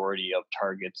majority of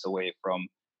targets away from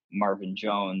Marvin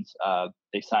Jones.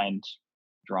 They signed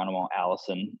Geronimo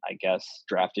Allison, I guess,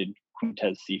 drafted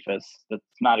Quintez Cephas. That's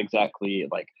not exactly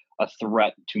like a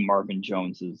threat to Marvin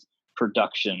Jones's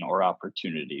production or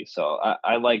opportunity. So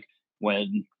I like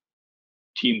when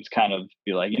teams kind of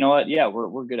be like, you know what? Yeah,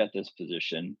 we're good at this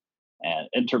position, and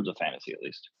in terms of fantasy, at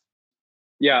least.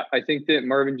 Yeah, I think that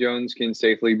Marvin Jones can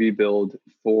safely be billed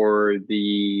for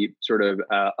the sort of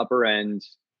upper end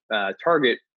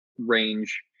target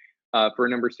range for a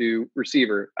number 2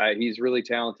 receiver. He's really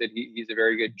talented. He's a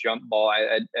very good jump ball.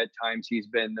 At times, he's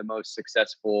been the most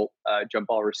successful jump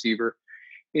ball receiver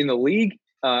in the league.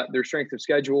 Their strength of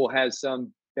schedule has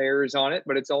some bears on it,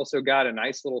 but it's also got a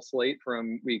nice little slate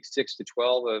from week 6 to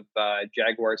 12 of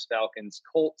Jaguars, Falcons,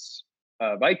 Colts,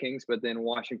 Vikings, but then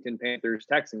Washington, Panthers,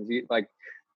 Texans.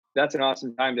 That's an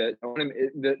awesome time to own him.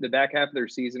 The back half of their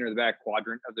season, or the back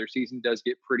quadrant of their season, does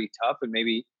get pretty tough, and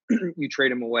maybe you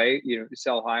trade him away,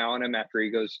 sell high on him after he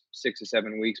goes 6 to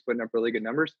 7 weeks, putting up really good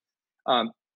numbers.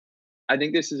 I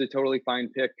think this is a totally fine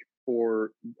pick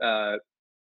for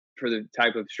the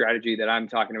type of strategy that I'm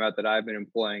talking about, that I've been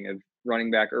employing, of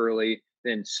running back early,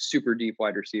 then super deep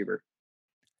wide receiver.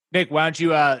 Nick, why don't you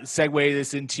segue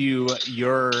this into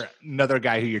another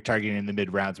guy who you're targeting in the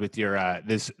mid rounds with your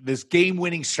this game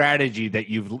winning strategy that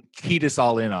you've keyed us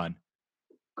all in on?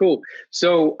 Cool.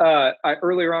 So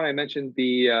earlier on, I mentioned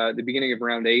the beginning of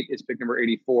round 8 is pick number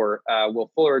 84.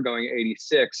 Will Fuller going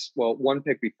 86. Well, one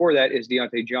pick before that is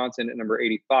Deontay Johnson at number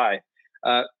 85.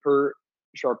 Per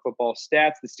Sharp Football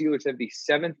Stats, the Steelers have the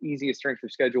 7th easiest strength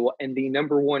of schedule and the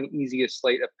number 1 easiest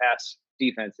slate of pass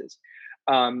defenses.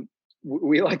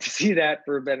 We like to see that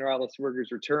for Ben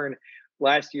Roethlisberger's return.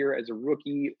 Last year, as a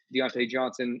rookie, Deontay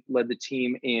Johnson led the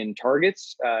team in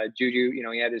targets. Juju,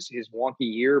 he had his wonky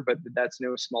year, but that's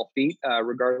no small feat,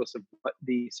 regardless of what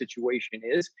the situation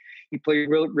is. He played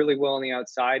really, really well on the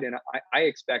outside, and I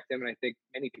expect him, and I think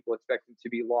many people expect him to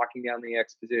be locking down the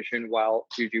X position while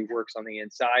Juju works on the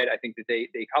inside. I think that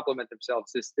they complement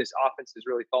themselves. This offense is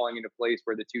really falling into place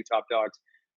where the two top dogs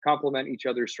complement each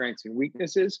other's strengths and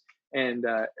weaknesses, and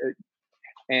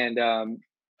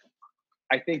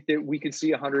I think that we could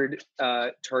see 100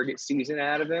 target season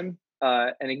out of him.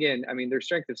 And again, I mean, their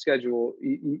strength of schedule,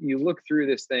 you look through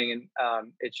this thing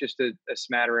and it's just a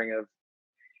smattering of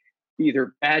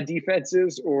either bad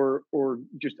defenses or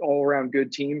just all around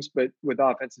good teams, but with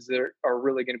offenses that are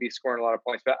really going to be scoring a lot of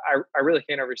points. But I really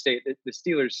can't overstate that the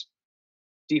Steelers'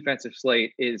 defensive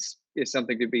slate is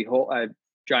something to behold.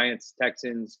 Giants,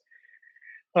 Texans,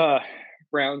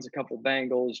 Browns, a couple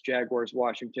Bengals, Jaguars,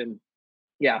 Washington.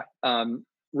 Yeah,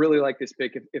 really like this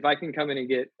pick. If I can come in and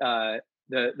get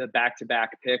the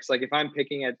back-to-back picks, like if I'm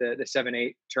picking at the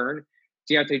 7-8 turn,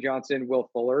 Deontay Johnson, Will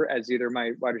Fuller as either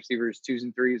my wide receivers 2s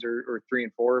and 3s or 3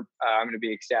 and 4, I'm going to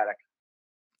be ecstatic.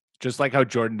 Just like how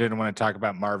Jordan didn't want to talk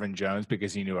about Marvin Jones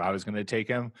because he knew I was going to take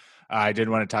him. I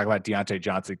didn't want to talk about Deontay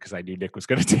Johnson because I knew Nick was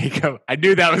going to take him. I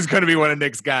knew that was going to be one of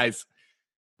Nick's guys.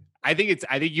 I think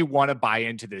you want to buy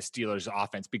into the Steelers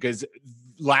offense because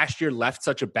last year left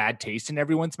such a bad taste in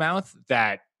everyone's mouth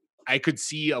that I could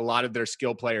see a lot of their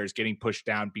skill players getting pushed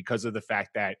down because of the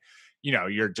fact that,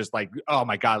 you're just like, oh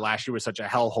my God, last year was such a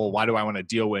hellhole. Why do I want to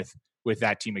deal with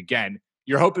that team again?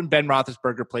 You're hoping Ben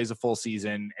Roethlisberger plays a full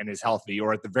season and is healthy,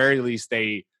 or at the very least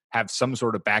they have some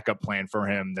sort of backup plan for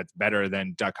him that's better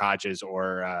than Duck Hodges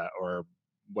or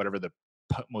whatever the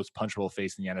most punchable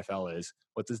face in the NFL is.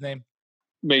 What's his name?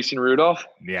 Mason Rudolph.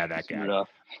 Yeah, that Mason guy.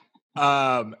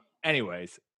 Rudolph.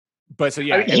 Anyways, but so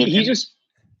yeah, I mean,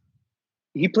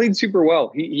 he played super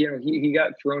well. He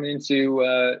got thrown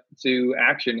into to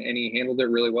action and he handled it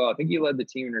really well. I think he led the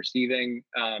team in receiving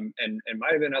and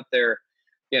might have been up there.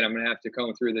 Again, I'm going to have to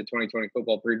comb through the 2020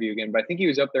 football preview again, but I think he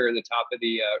was up there at the top of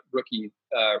the rookie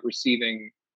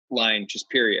receiving line, just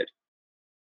period.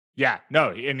 Yeah, no,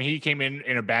 and he came in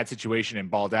a bad situation and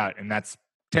balled out, and that's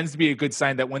tends to be a good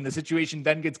sign that when the situation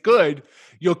then gets good,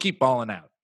 you'll keep balling out.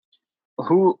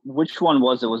 Which one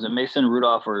was it? Was it Mason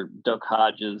Rudolph or Duck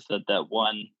Hodges that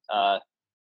one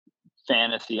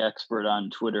fantasy expert on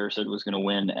Twitter said was going to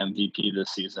win MVP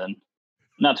this season?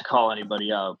 Not to call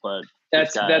anybody out, but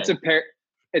it's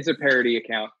a parody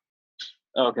account.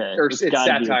 Okay, or it's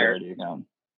satire. Account.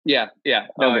 Yeah.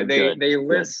 No, okay,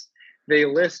 they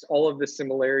list all of the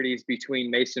similarities between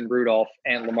Mason Rudolph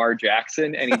and Lamar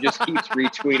Jackson, and he just keeps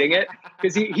retweeting it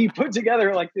because he put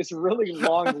together like this really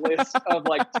long list of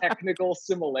like technical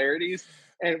similarities.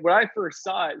 And when I first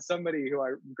saw it, somebody who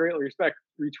I greatly respect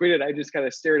retweeted. I just kind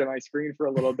of stared at my screen for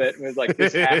a little bit and was like,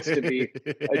 "This has to be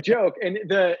a joke." And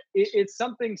it's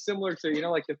something similar to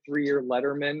like the 3-year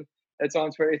Letterman. That's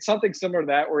on Twitter. It's something similar to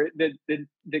that, where the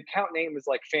account name is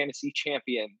like fantasy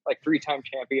champion, like 3-time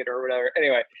champion or whatever.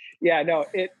 Anyway, yeah, no,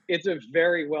 it's a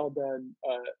very well done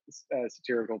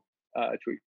satirical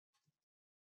tweet.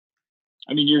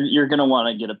 I mean, you're going to want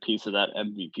to get a piece of that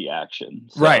MVP action.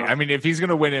 So. Right. I mean, if he's going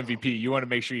to win MVP, you want to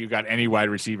make sure you got any wide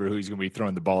receiver who he's going to be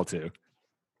throwing the ball to.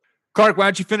 Clark, why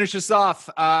don't you finish this off?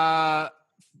 Guy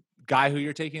who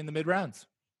you're taking in the mid-rounds.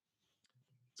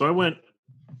 So I went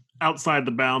outside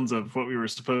the bounds of what we were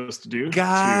supposed to do.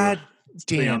 God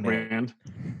damn it.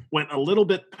 Went a little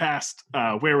bit past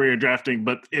where we were drafting,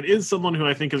 but it is someone who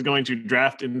I think is going to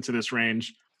draft into this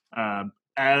range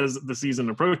as the season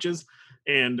approaches.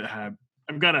 And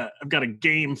I've got a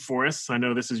game for us. I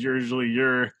know this is usually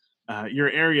your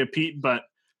area, Pete, but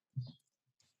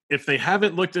if they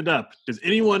haven't looked it up, does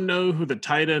anyone know who the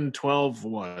tight end 12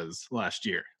 was last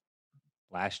year?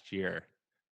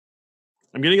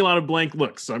 I'm getting a lot of blank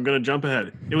looks, so I'm going to jump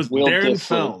ahead. It was Darren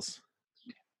Fells.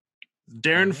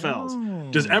 Darren Fells.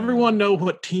 Does everyone know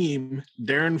what team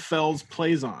Darren Fells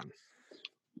plays on?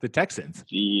 The Texans.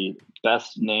 The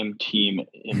best named team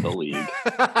in the league.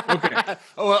 Okay.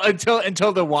 Well,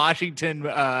 until the Washington,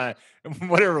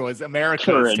 whatever it was,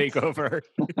 America's takeover.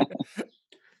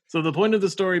 So the point of the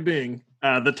story being,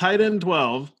 the tight end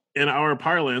 12 in our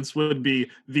parlance would be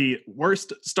the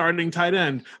worst starting tight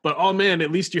end, but oh man, at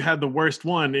least you had the worst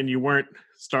one and you weren't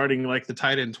starting like the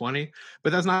tight end 20.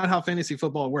 But that's not how fantasy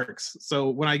football works. So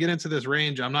when I get into this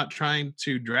range, I'm not trying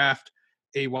to draft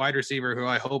a wide receiver who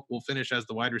I hope will finish as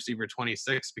the wide receiver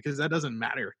 26, because that doesn't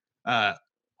matter.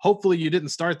 Hopefully you didn't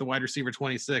start the wide receiver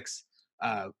 26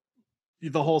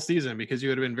 the whole season, because you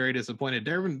would have been very disappointed.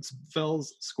 Darren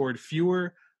Fells scored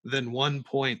fewer than 1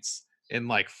 points in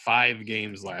like 5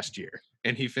 games last year,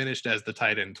 and he finished as the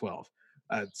tight end 12.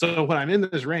 So when I'm in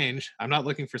this range, I'm not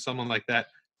looking for someone like that.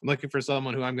 I'm looking for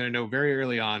someone who I'm going to know very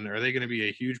early on, are they going to be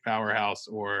a huge powerhouse,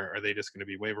 or are they just going to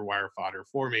be waiver wire fodder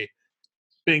for me?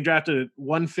 Being drafted at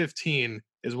 115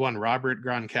 is one Robert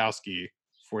Gronkowski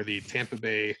for the Tampa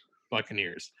Bay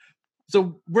Buccaneers.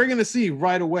 So we're going to see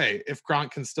right away if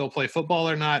Gronk can still play football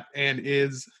or not, and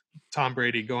is Tom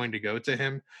Brady going to go to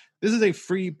him? This is a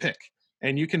free pick,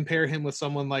 and you can pair him with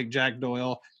someone like Jack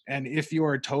Doyle, and if you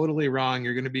are totally wrong,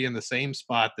 you're going to be in the same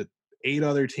spot that 8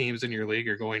 other teams in your league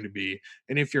are going to be.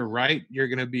 And if you're right, you're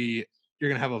going to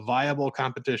have a viable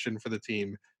competition for the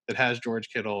team that has George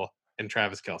Kittle and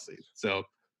Travis Kelce. So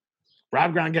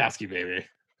Rob Gronkowski, baby.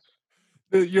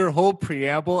 Your whole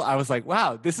preamble, I was like,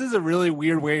 wow, this is a really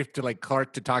weird way to like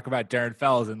Clark to talk about Darren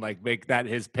Fells and like make that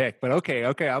his pick. But okay,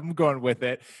 I'm going with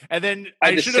it. And then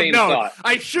I should have known. Thought.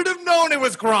 I should have known it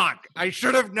was Gronk. I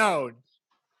should have known.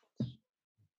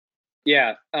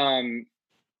 Yeah.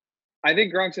 I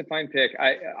think Gronk's a fine pick.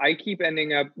 I keep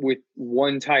ending up with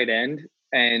one tight end,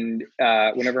 and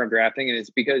whenever I'm drafting, and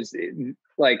it's because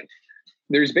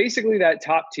there's basically that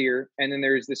top tier, and then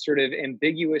there's this sort of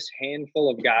ambiguous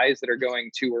handful of guys that are going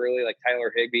too early, like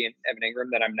Tyler Higbee and Evan Ingram,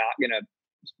 that I'm not going to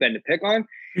spend a pick on.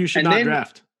 You should not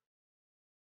draft.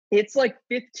 It's like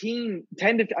 10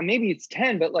 to maybe it's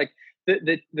 10, but like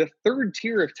the third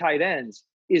tier of tight ends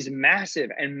is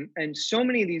massive, and so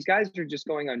many of these guys are just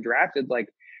going undrafted. Like,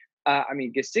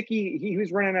 Gesicki, he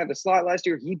was running out of the slot last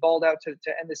year. He balled out to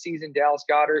end the season. Dallas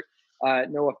Goedert.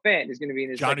 Noah Fant is going to be in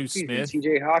his second season.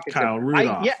 T.J. Hawkins. Kyle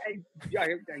Rudolph.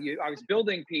 I was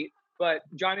building, Pete, but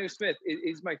Jonnu Smith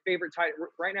is my favorite tight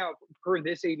right now. Per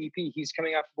this ADP, he's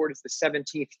coming off the board as the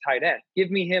 17th tight end.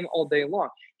 Give me him all day long.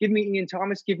 Give me Ian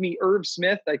Thomas. Give me Irv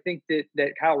Smith. I think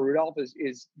that Kyle Rudolph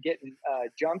is getting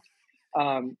jumped.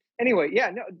 Anyway,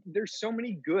 there's so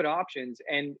many good options,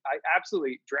 and I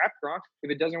absolutely draft Gronk. If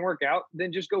it doesn't work out,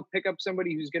 then just go pick up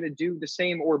somebody who's going to do the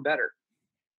same or better.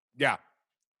 Yeah.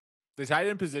 The tight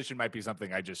end position might be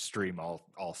something I just stream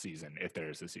all season if there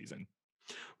is a season.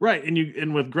 Right.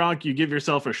 And with Gronk, you give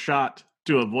yourself a shot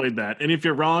to avoid that. And if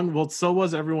you're wrong, well, so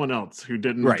was everyone else who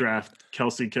didn't draft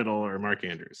Kelce, Kittle, or Mark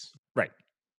Andrews. Right.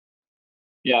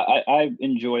 Yeah, I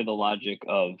enjoy the logic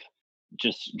of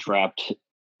just draft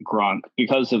Gronk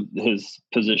because of his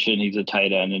position. He's a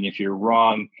tight end. And if you're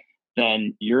wrong,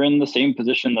 then you're in the same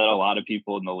position that a lot of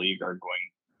people in the league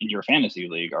in your fantasy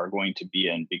league are going to be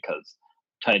in, because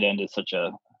tight end is such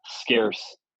a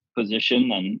scarce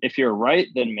position. And if you're right,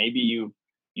 then maybe you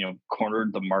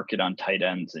cornered the market on tight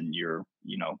ends, and you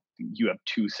have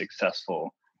 2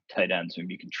 successful tight ends.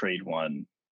 Maybe you can trade one,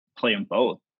 play them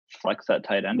both, flex that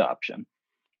tight end option.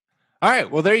 All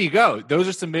right. Well, there you go. Those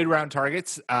are some mid-round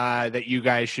targets that you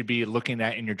guys should be looking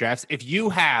at in your drafts. If you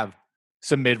have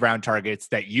some mid-round targets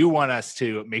that you want us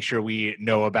to make sure we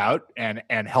know about and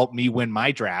help me win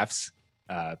my drafts,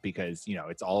 because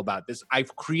it's all about this.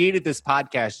 I've created this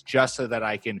podcast just so that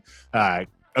I can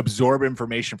absorb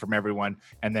information from everyone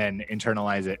and then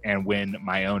internalize it and win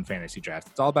my own fantasy draft.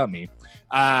 It's all about me.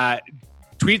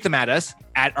 tweet them at us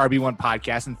at RB1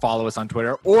 Podcast and follow us on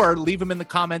Twitter, or leave them in the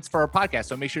comments for our podcast.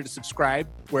 So make sure to subscribe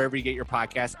wherever you get your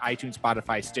podcasts, iTunes,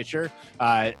 Spotify, Stitcher,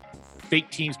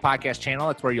 Fake Teams Podcast channel.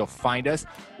 That's where you'll find us.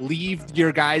 Leave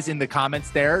your guys in the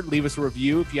comments there. Leave us a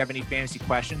review. If you have any fantasy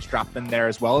questions, drop them there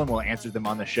as well, and we'll answer them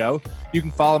on the show. You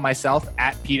can follow myself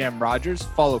at Pete M. Rogers.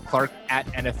 Follow Clark at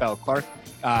NFL Clark.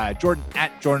 Jordan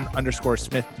at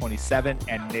Jordan_Smith27,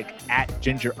 and Nick at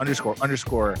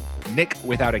Ginger__Nick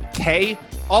without a K,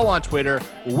 all on Twitter.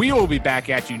 We will be back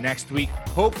at you next week,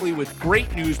 hopefully with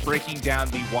great news breaking down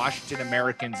the Washington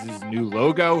Americans' new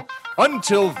logo.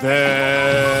 Until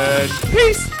then,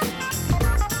 peace.